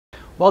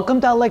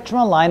Welcome to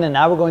Electron Online, and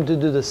now we're going to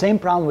do the same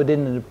problem we did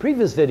in the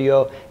previous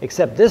video,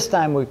 except this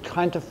time we're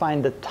trying to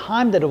find the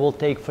time that it will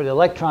take for the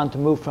electron to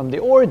move from the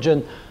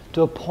origin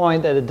to a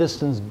point at a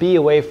distance b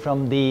away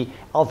from the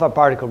alpha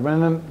particle.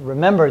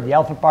 Remember, the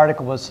alpha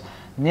particle was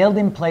nailed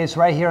in place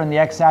right here on the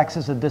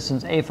x-axis at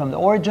distance a from the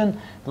origin.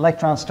 The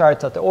electron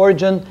starts at the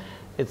origin,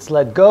 it's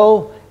let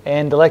go,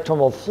 and the electron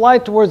will fly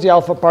towards the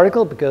alpha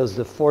particle because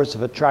the force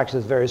of attraction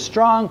is very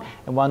strong,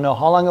 and we want to know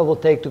how long it will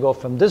take to go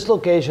from this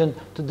location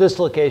to this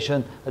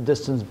location, a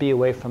distance b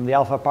away from the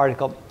alpha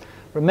particle.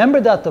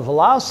 Remember that the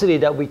velocity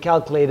that we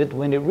calculated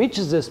when it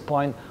reaches this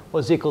point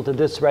was equal to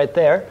this right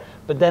there,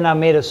 but then I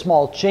made a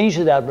small change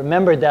to that.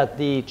 Remember that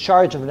the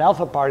charge of an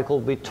alpha particle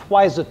will be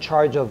twice the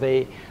charge of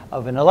an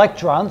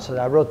electron, so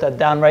I wrote that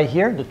down right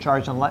here. The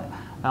charge of an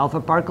alpha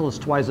particle is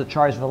twice the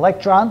charge of an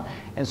electron,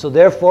 and so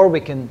therefore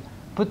we can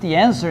put the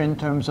answer in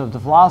terms of the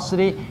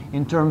velocity,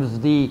 in terms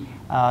of the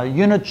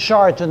unit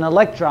charge on an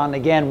electron.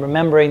 Again,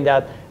 remembering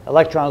that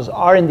electrons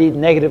are indeed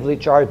negatively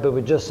charged, but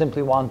we just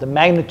simply want the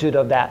magnitude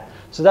of that.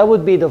 So that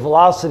would be the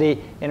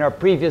velocity in our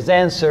previous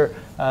answer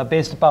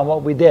based upon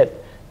what we did.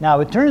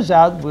 Now it turns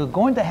out we're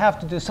going to have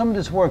to do some of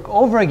this work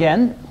over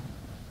again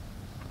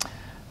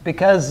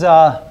because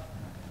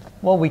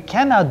what we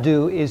cannot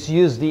do is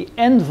use the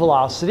end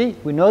velocity.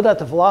 We know that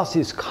the velocity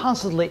is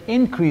constantly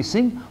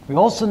increasing. We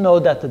also know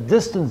that the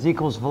distance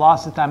equals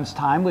velocity times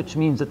time, which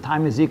means that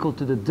time is equal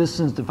to the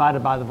distance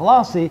divided by the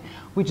velocity,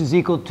 which is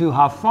equal to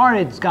how far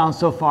it's gone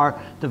so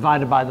far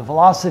divided by the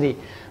velocity.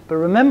 But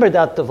remember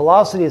that the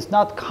velocity is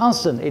not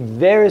constant. It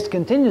varies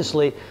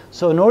continuously.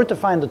 So in order to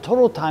find the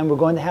total time, we're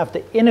going to have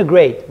to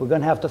integrate. We're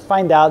going to have to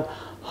find out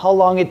how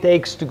long it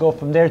takes to go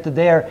from there to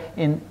there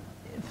in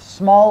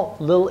small,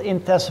 little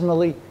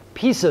infinitesimally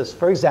pieces.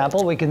 For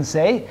example, we can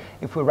say,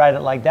 if we write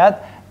it like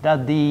that,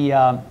 that the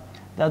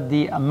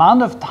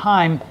amount of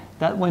time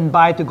that went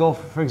by to go,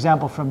 for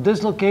example, from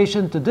this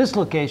location to this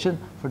location,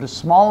 for the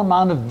small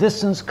amount of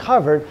distance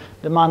covered,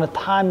 the amount of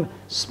time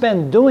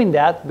spent doing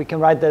that, we can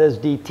write that as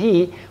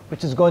dt,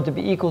 which is going to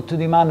be equal to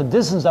the amount of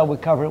distance that we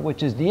covered,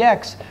 which is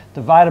dx,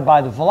 divided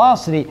by the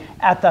velocity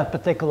at that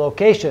particular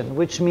location,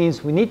 which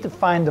means we need to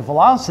find the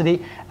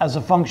velocity as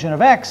a function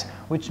of x,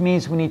 which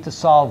means we need to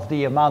solve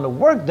the amount of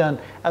work done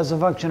as a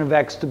function of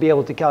x to be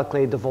able to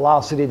calculate the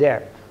velocity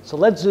there. So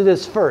let's do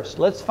this first.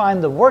 Let's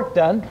find the work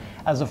done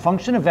as a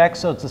function of x.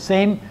 So it's the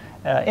same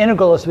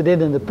integral as we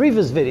did in the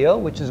previous video,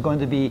 which is going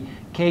to be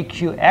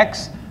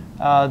kqx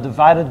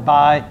divided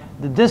by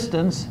the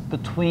distance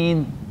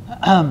between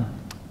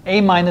a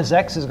minus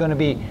x is going to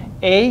be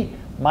a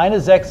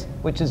minus x,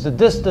 which is the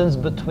distance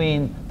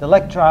between the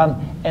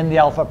electron and the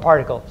alpha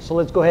particle. So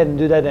let's go ahead and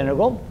do that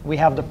integral. We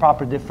have the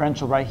proper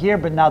differential right here,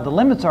 but now the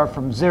limits are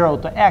from 0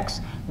 to x,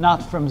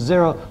 not from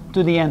 0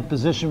 to the end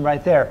position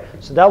right there.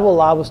 So that will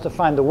allow us to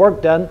find the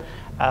work done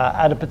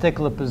at a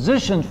particular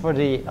position for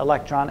the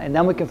electron, and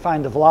then we can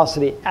find the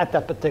velocity at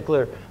that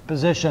particular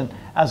position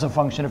as a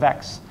function of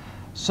x.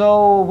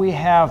 So we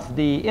have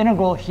the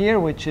integral here,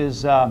 which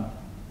is the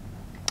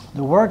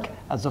work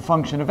as a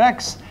function of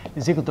x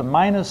is equal to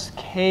minus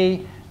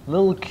k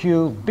little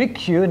q big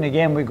Q, and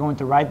again we're going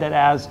to write that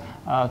as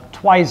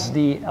twice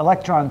the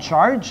electron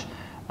charge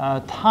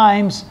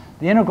times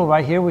the integral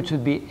right here, which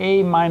would be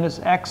a minus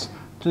x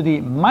to the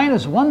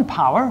minus 1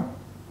 power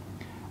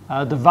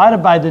divided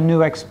by the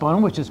new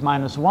exponent, which is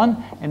minus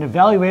 1, and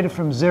evaluated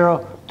from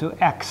 0 to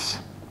x.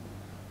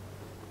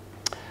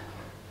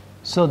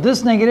 So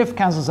this negative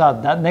cancels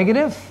out that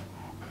negative,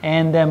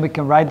 and then we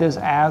can write this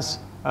as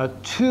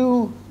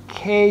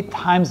 2k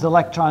times the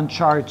electron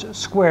charge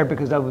squared,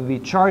 because that would be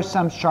charge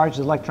times charge,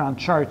 electron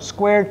charge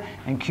squared,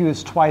 and q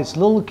is twice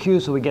little q,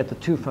 so we get the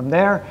 2 from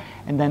there.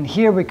 And then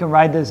here we can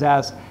write this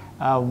as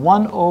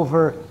 1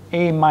 over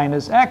a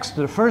minus x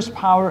to the first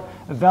power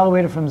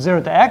evaluated from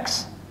 0 to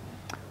x.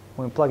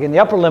 When we plug in the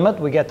upper limit,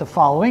 we get the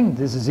following.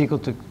 This is equal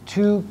to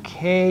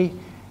 2k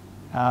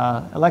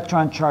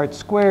electron charge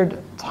squared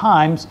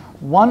times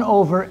 1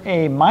 over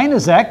a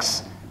minus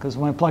x, because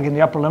when we plug in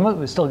the upper limit,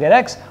 we still get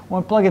x.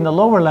 When we plug in the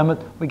lower limit,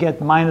 we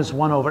get minus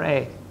 1 over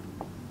a.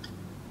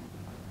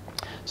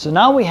 So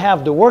now we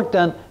have the work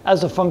done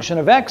as a function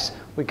of x.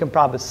 We can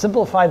probably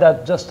simplify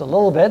that just a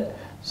little bit.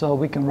 So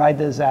we can write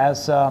this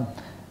as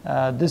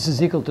this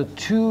is equal to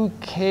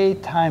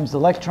 2k times the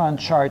electron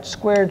charge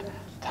squared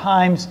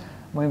times,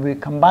 when we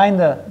combine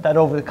that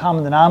over the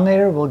common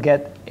denominator, we'll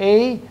get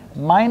a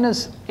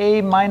minus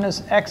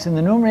x in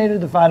the numerator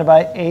divided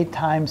by a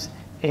times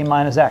a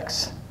minus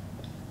x.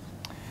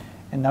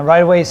 And now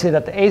right away you see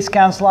that the a's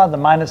cancel out, the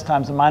minus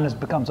times the minus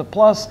becomes a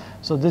plus,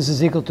 so this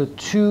is equal to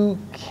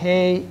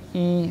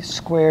 2ke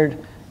squared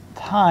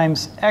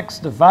times x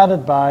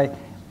divided by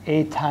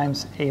a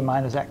times a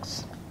minus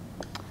x.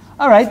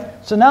 All right,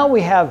 so now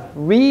we have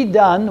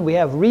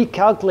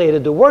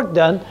recalculated the work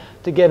done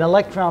to get an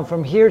electron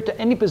from here to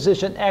any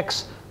position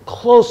x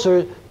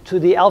closer to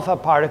the alpha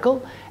particle.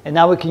 And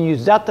now we can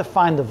use that to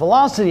find the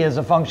velocity as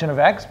a function of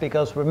x,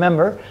 because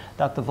remember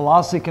that the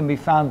velocity can be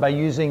found by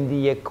using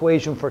the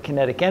equation for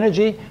kinetic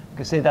energy. We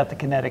can say that the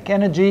kinetic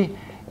energy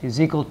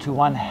is equal to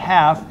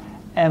 1/2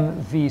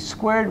 mv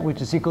squared,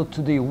 which is equal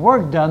to the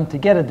work done to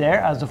get it there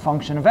as a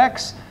function of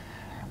x,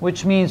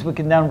 which means we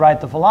can then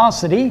write the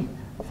velocity.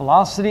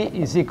 Velocity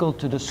is equal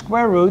to the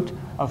square root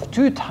of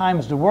 2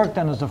 times the work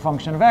done as a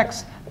function of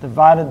x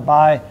divided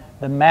by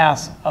the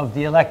mass of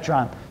the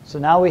electron. So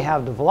now we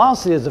have the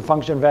velocity as a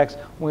function of x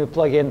when we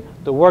plug in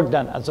the work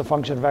done as a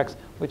function of x,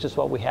 which is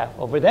what we have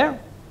over there.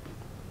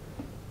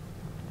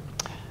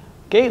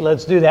 Okay,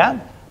 let's do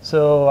that.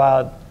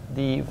 So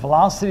the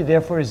velocity,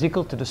 therefore, is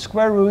equal to the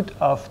square root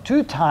of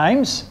 2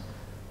 times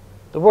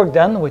the work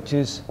done, which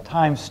is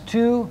times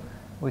 2,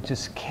 which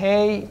is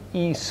k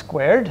e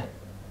squared,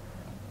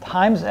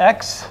 times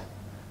x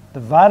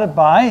divided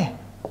by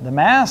the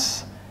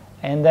mass.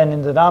 And then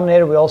in the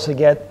denominator, we also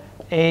get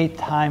a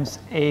times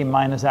a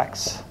minus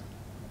x.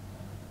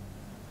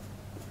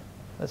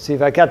 Let's see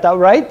if I got that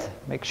right.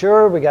 Make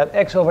sure we got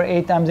x over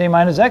a times a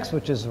minus x,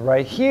 which is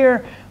right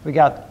here. We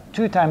got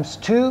 2 times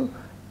 2,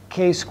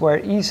 k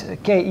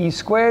e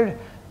squared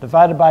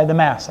divided by the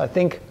mass. I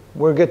think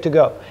we're good to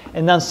go.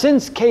 And then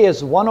since k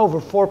is 1 over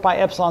 4 pi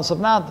epsilon sub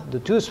naught, the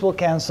 2's will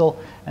cancel.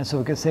 And so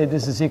we can say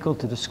this is equal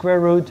to the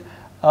square root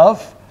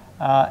of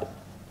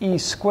e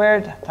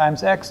squared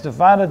times x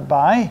divided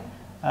by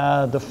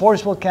the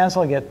 4's will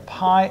cancel. I get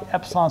pi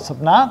epsilon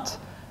sub naught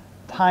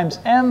times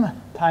m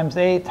times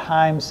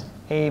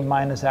a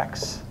minus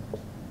x.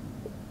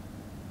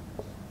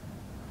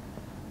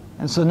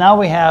 And so now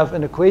we have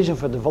an equation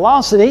for the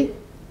velocity.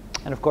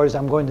 And of course,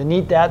 I'm going to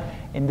need that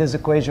in this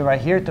equation right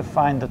here to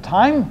find the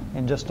time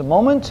in just a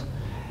moment.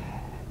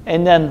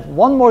 And then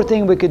one more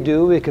thing we could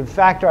do, we could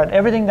factor out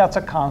everything that's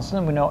a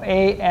constant. We know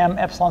a, m,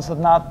 epsilon sub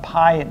naught,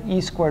 pi, and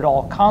e squared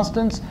all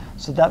constants.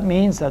 So that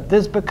means that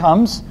this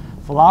becomes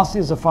velocity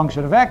as a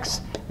function of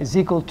x is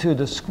equal to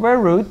the square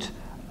root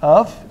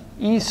of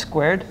e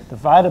squared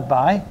divided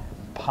by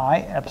pi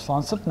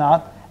epsilon sub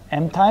naught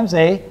m times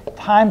a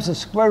times the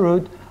square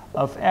root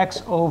of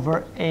x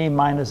over a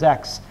minus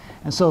x.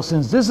 And so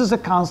since this is a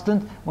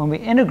constant, when we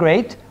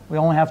integrate, we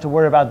only have to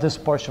worry about this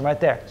portion right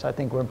there. So I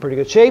think we're in pretty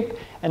good shape.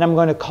 And I'm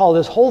going to call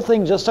this whole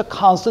thing just a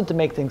constant to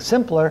make things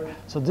simpler.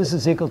 So this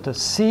is equal to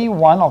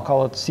c1, I'll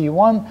call it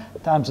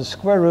c1, times the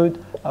square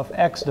root of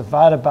x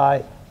divided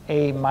by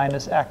a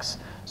minus x.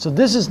 So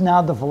this is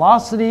now the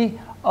velocity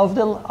of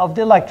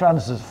the electron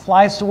as it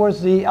flies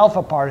towards the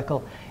alpha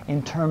particle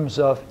in terms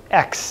of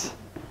x.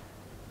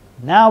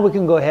 Now we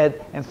can go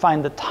ahead and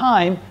find the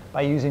time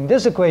by using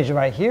this equation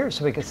right here.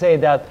 So we can say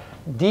that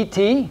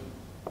dt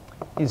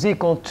is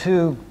equal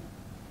to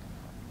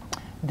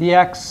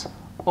dx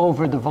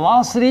over the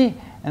velocity.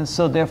 And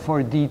so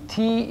therefore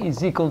dt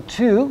is equal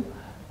to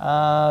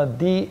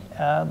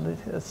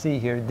let's see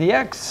here,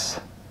 dx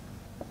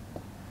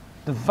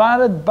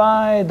divided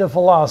by the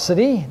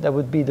velocity. That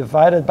would be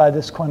divided by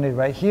this quantity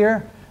right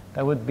here.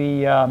 That would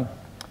be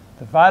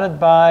divided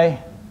by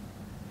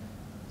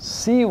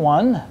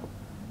c1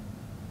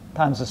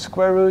 times the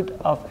square root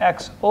of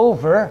x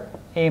over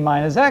a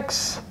minus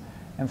x.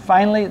 And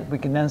finally, we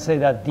can then say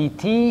that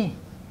dt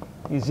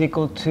is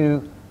equal to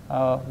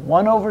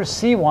 1 over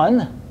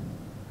c1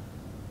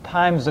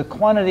 times the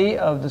quantity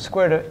of the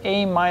square root of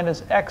a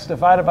minus x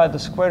divided by the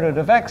square root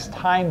of x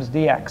times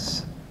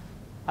dx.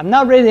 I'm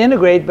not ready to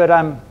integrate, but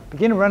I'm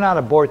beginning to run out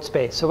of board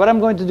space. So what I'm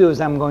going to do is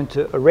I'm going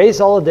to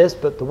erase all of this,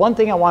 but the one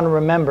thing I want to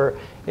remember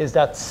is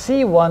that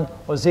c1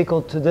 was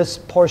equal to this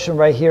portion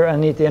right here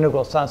underneath the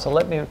integral sign. So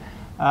let me,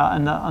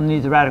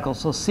 underneath the radical.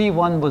 So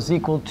c1 was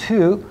equal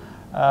to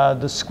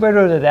the square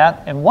root of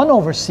that, and 1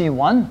 over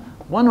c1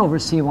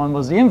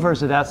 was the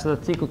inverse of that, so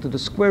that's equal to the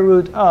square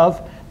root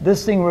of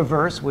this thing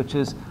reversed, which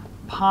is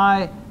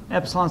pi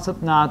epsilon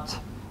sub naught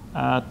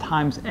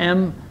times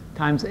m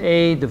times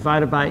a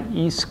divided by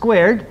e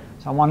squared.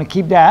 So I want to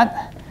keep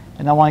that,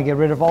 and I want to get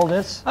rid of all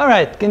this. All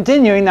right,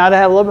 continuing now to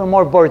have a little bit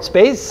more board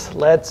space,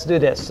 let's do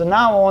this. So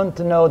now I want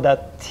to know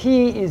that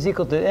t is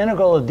equal to the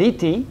integral of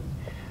dt,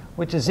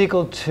 which is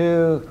equal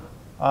to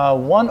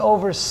 1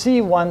 over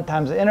c1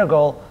 times the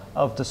integral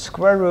of the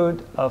square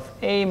root of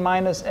a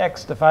minus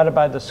x divided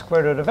by the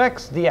square root of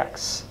x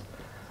dx.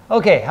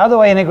 Okay, how do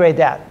I integrate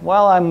that?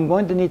 Well, I'm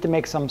going to need to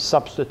make some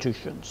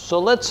substitutions. So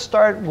let's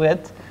start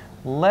with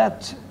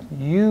let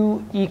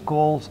u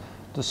equals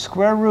the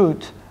square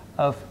root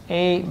of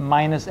a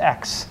minus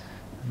x.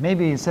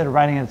 Maybe instead of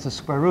writing it as the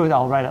square root,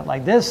 I'll write it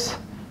like this.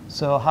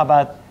 So how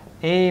about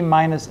a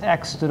minus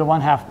x to the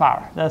 1/2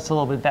 power? That's a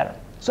little bit better.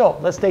 So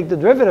let's take the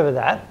derivative of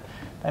that.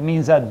 That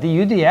means that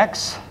du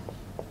dx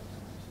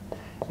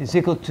is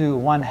equal to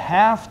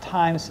 1/2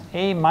 times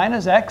a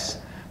minus x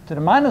to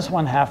the minus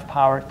 1/2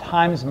 power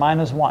times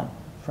minus 1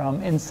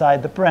 from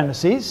inside the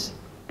parentheses.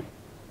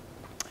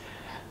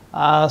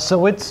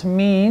 So it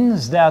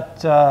means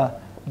that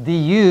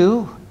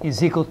du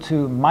is equal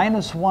to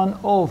minus 1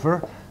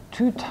 over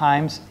 2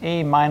 times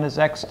a minus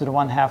x to the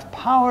 1/2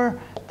 power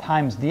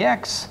times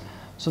dx.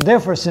 So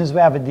therefore, since we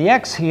have a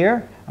dx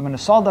here, I'm going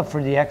to solve that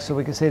for dx, so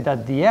we can say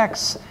that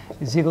dx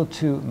is equal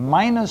to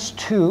minus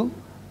 2,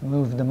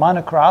 move the 1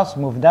 across,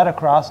 move that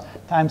across,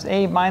 times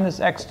a minus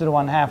x to the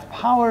 1/2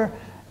 power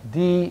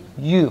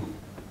du.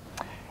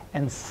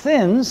 And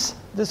since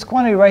this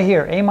quantity right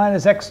here, a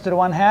minus x to the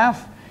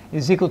 1/2,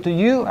 is equal to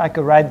u. I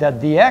could write that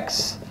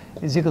dx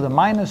is equal to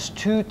minus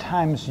 2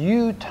 times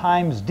u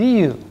times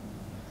du.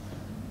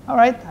 All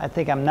right, I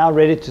think I'm now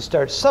ready to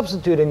start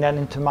substituting that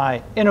into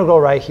my integral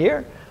right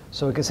here.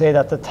 So we can say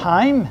that the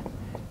time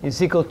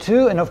is equal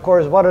to, and of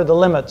course, what are the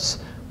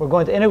limits? We're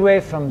going to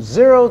integrate from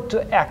 0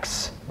 to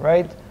x,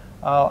 right?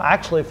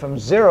 Actually, from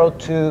 0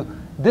 to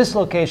this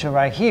location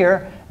right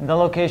here, and the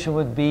location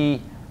would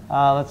be,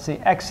 let's see,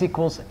 x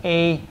equals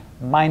a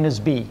minus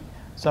b.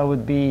 So it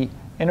would be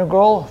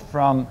integral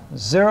from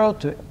 0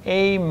 to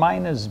a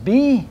minus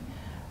b.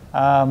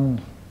 I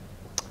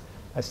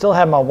still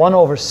have my 1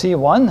 over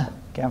c1.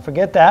 Can't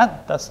forget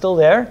that. That's still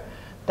there.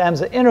 Times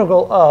the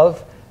integral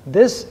of,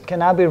 this can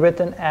now be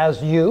written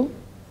as u.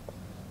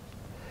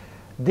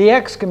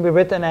 Dx can be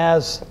written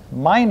as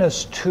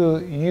minus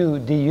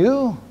 2u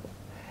du.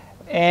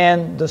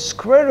 And the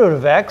square root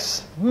of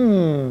x,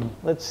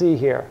 let's see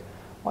here.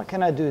 What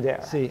can I do there?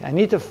 See, I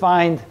need to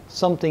find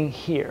something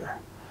here.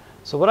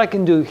 So what I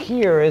can do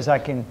here is I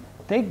can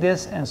take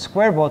this and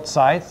square both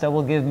sides. That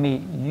will give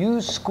me u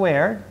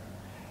squared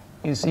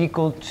is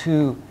equal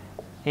to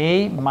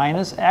a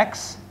minus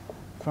x.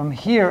 From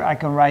here, I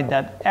can write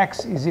that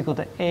x is equal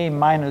to a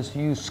minus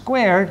u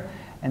squared.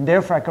 And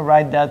therefore, I can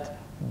write that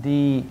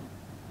the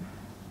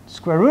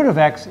square root of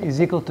x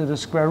is equal to the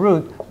square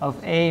root of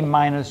a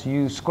minus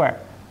u squared.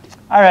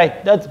 All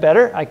right, that's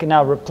better. I can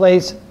now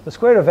replace the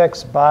square root of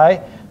x by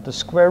the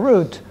square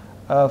root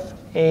of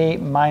a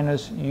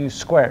minus u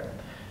squared.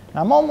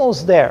 Now, I'm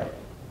almost there.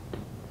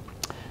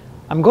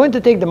 I'm going to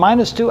take the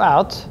minus 2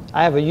 out.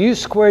 I have a u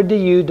squared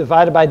du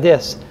divided by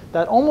this.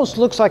 That almost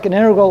looks like an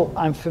integral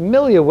I'm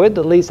familiar with.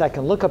 At least I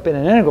can look up in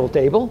an integral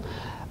table.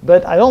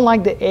 But I don't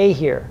like the a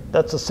here.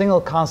 That's a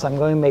single constant. I'm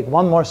going to make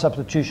one more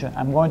substitution.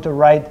 I'm going to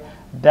write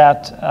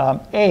that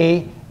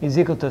a is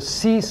equal to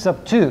c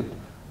sub 2.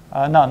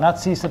 No, not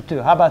c sub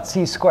 2. How about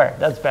c squared?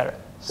 That's better.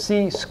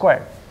 C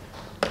squared.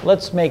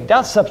 Let's make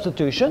that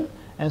substitution.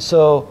 And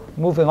so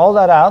moving all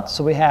that out,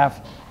 so we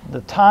have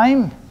the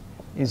time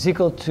is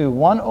equal to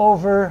 1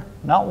 over,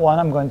 not 1,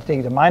 I'm going to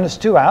take the minus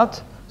 2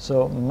 out.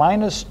 So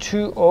minus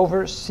 2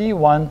 over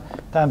c1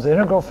 times the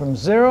integral from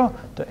 0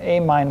 to a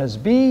minus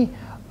b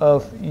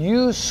of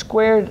u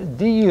squared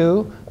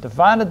du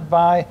divided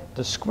by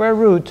the square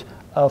root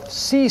of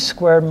c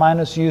squared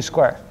minus u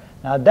squared.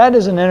 Now that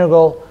is an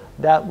integral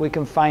that we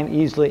can find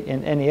easily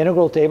in any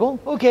integral table.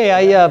 Okay,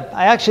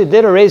 I actually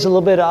did erase a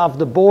little bit off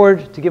the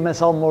board to give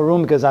myself more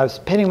room because I was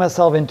pinning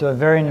myself into a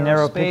very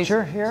narrow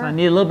picture here. So I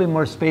need a little bit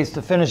more space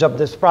to finish up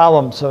this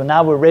problem. So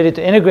now we're ready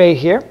to integrate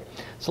here.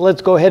 So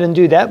let's go ahead and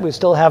do that. We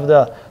still have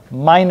the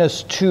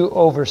minus 2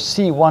 over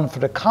c1 for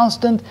the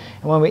constant.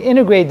 And when we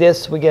integrate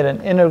this, we get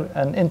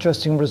an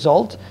interesting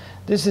result.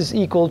 This is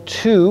equal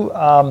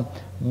to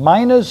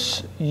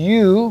minus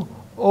u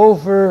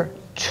over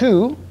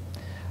 2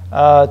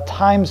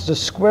 times the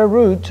square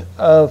root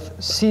of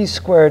c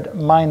squared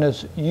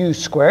minus u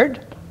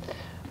squared,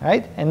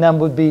 right? And then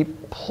would be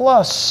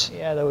plus,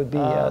 that would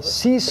be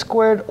c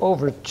squared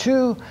over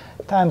 2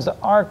 times the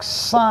arc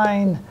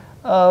sine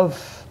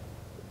of,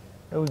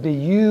 it would be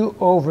u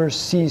over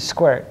c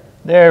squared.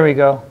 There we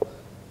go.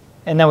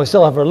 And then we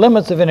still have our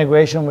limits of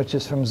integration, which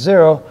is from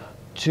 0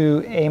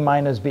 to a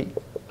minus b.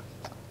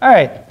 All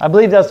right, I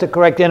believe that's the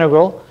correct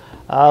integral.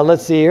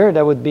 Let's see here.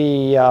 That would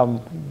be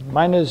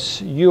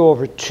minus u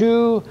over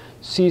 2,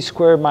 c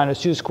squared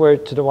minus u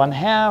squared to the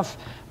 1/2,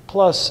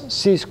 plus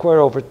c squared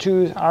over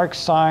 2, arc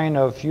sine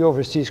of u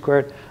over c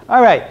squared.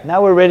 All right,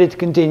 now we're ready to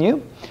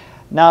continue.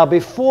 Now,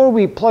 before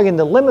we plug in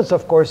the limits,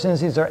 of course,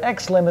 since these are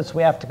x limits,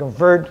 we have to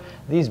convert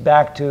these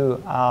back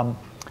to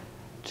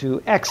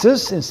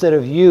x's instead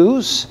of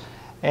u's.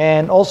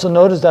 And also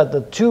notice that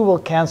the 2 will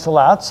cancel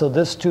out. So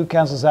this 2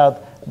 cancels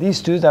out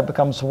these 2. That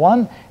becomes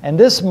 1. And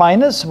this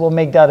minus will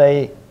make that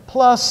a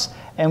plus,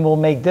 and we'll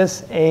make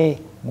this a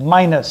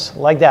minus,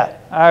 like that.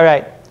 All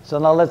right. So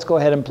now let's go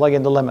ahead and plug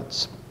in the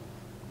limits.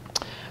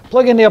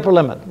 Plug in the upper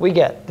limit. We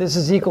get this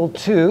is equal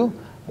to,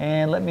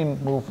 and let me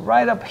move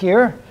right up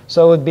here.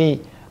 So it would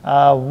be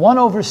 1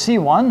 over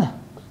c1.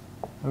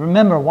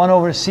 Remember, 1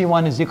 over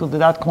c1 is equal to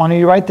that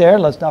quantity right there.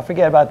 Let's not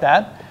forget about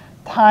that.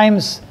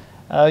 Times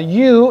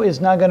u is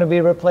now going to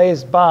be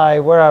replaced by,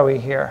 where are we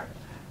here?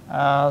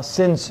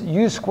 Since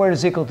u squared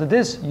is equal to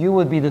this, u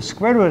would be the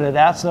square root of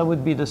that. So that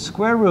would be the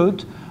square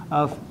root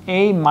of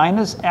a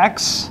minus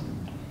x.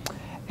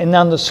 And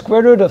then the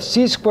square root of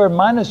c squared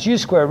minus u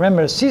squared.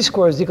 Remember, c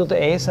squared is equal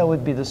to a, so it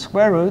would be the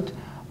square root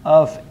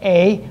of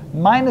a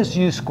minus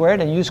u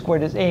squared. And u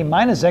squared is a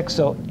minus x.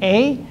 So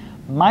a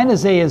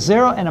minus a is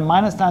 0, and a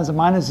minus times a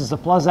minus is a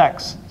plus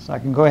x. So I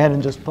can go ahead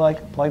and just plug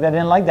that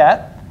in like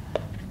that.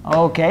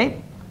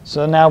 Okay,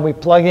 so now we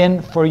plug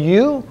in for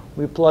u,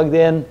 we plugged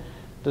in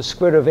the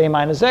square root of a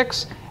minus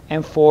x.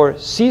 And for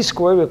c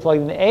squared, we plug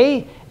in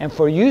a. And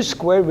for u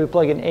squared, we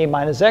plug in a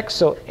minus x.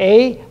 So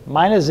a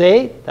minus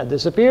a, that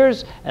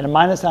disappears. And a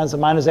minus times a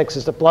minus x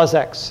is the plus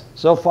x.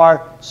 So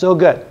far, so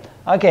good.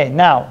 Okay,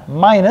 now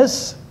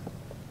minus.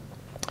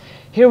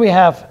 Here we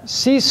have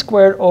c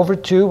squared over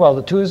 2. Well,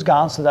 the 2 is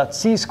gone, so that's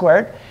c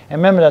squared. And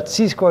remember that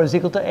c squared is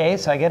equal to a,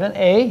 so I get an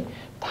a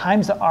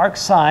times the arc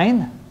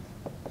sine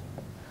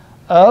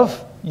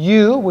of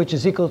u, which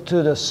is equal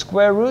to the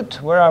square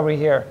root. Where are we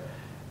here?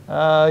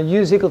 U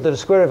is equal to the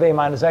square root of a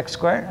minus x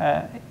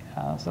squared.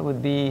 So it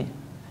would be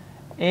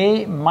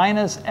a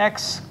minus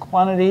x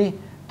quantity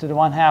to the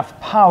 1/2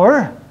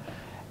 power.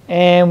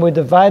 And we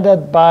divide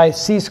that by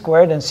c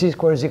squared, and c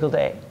squared is equal to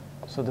a.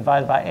 So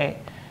divided by a.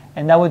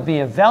 And that would be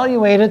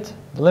evaluated.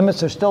 The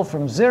limits are still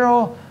from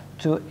 0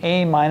 to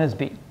a minus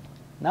b.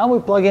 Now we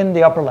plug in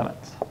the upper limit.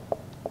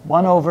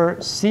 1 over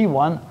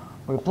c1.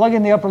 We plug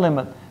in the upper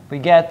limit. We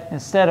get,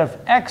 instead of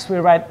x, we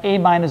write a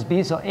minus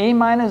b. So a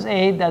minus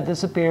a, that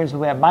disappears.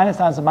 We have minus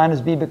times the minus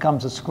b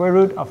becomes the square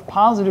root of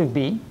positive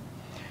b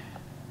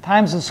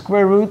times the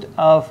square root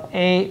of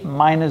a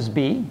minus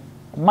b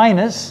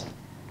minus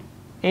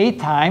a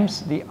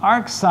times the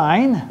arc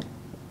sine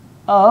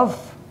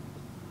of,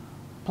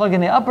 plug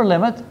in the upper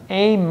limit,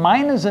 a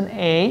minus an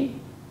a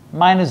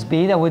minus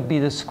b. That would be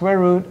the square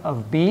root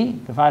of b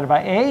divided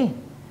by a.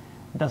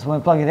 That's when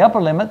we plug in the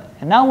upper limit.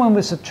 And now when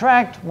we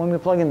subtract, when we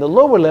plug in the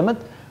lower limit,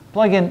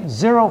 plug in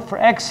 0 for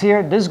x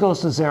here, this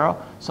goes to 0.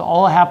 So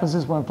all that happens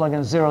is when we plug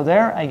in 0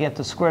 there, I get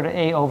the square root of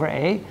a over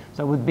a.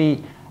 So it would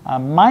be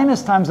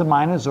minus times the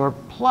minus, or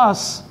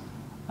plus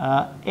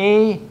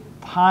a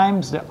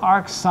times the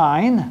arc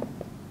sine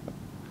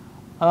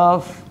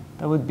of,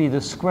 that would be the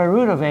square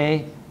root of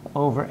a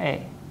over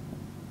a.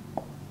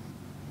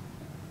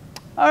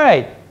 All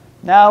right,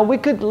 now we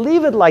could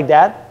leave it like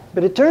that,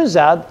 but it turns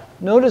out,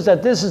 notice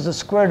that this is the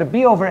square root of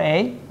b over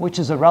a, which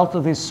is a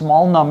relatively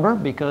small number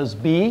because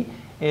b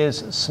is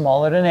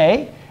smaller than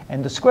a,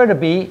 and the square root of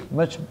b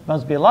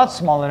must be a lot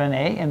smaller than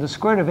a, and the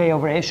square root of a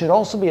over a should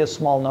also be a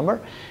small number.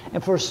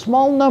 And for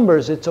small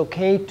numbers, it's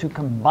okay to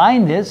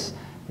combine this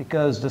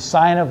because the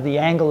sine of the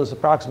angle is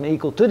approximately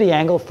equal to the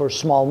angle for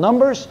small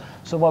numbers.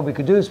 So what we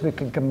could do is we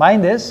can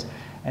combine this,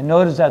 and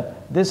notice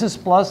that this is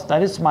plus,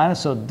 that is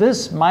minus, so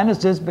this minus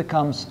this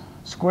becomes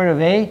square root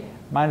of a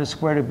minus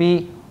square root of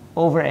b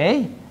over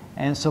a.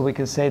 And so we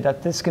can say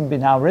that this can be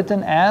now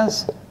written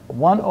as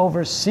 1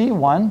 over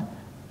c1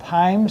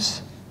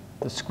 times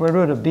the square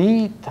root of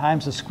b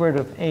times the square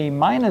root of a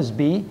minus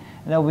b.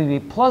 And that would be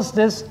plus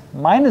this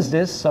minus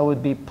this, so it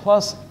would be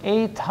plus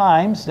a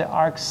times the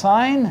arc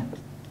sine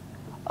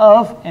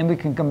of, and we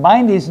can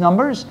combine these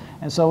numbers,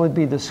 and so it would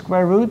be the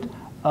square root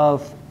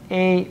of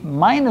a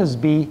minus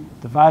b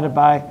divided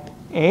by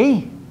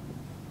a,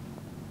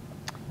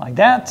 like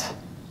that.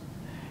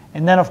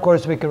 And then, of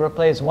course, we can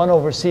replace 1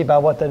 over c by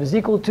what that is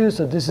equal to.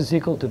 So this is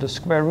equal to the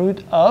square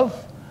root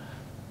of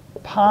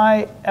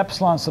pi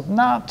epsilon sub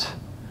naught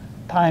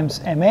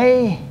times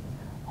ma,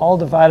 all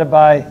divided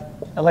by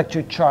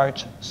electric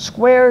charge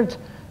squared,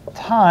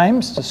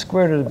 times the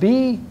square root of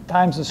b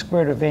times the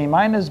square root of a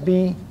minus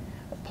b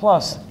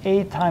plus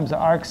a times the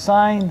arc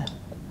sine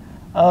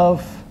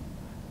of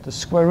the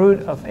square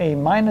root of a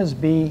minus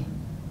b,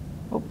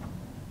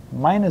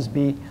 minus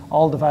b,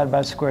 all divided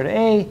by the square root of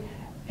a.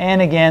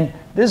 And again,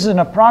 this is an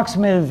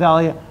approximated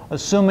value,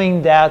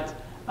 assuming that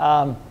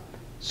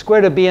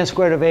square root of b and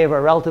square root of a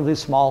are relatively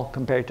small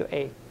compared to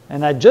a.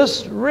 And I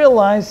just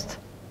realized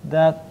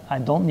that I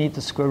don't need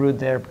the square root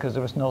there because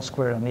there was no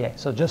square root on the a.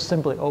 So just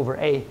simply over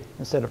a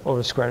instead of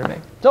over square root of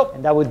a. So,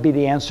 and that would be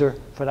the answer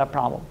for that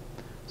problem.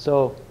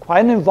 So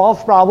quite an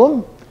involved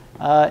problem.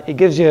 It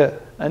gives you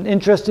an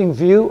interesting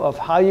view of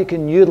how you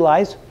can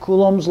utilize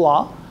Coulomb's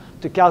law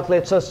to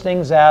calculate such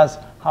things as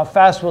how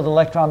fast will the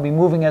electron be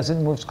moving as it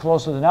moves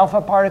closer to an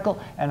alpha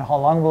particle, and how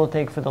long will it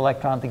take for the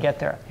electron to get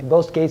there. In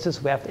both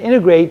cases, we have to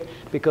integrate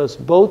because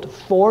both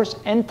force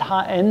and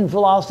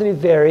velocity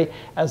vary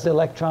as the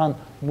electron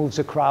moves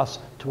across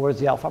towards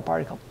the alpha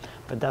particle.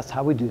 But that's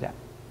how we do that.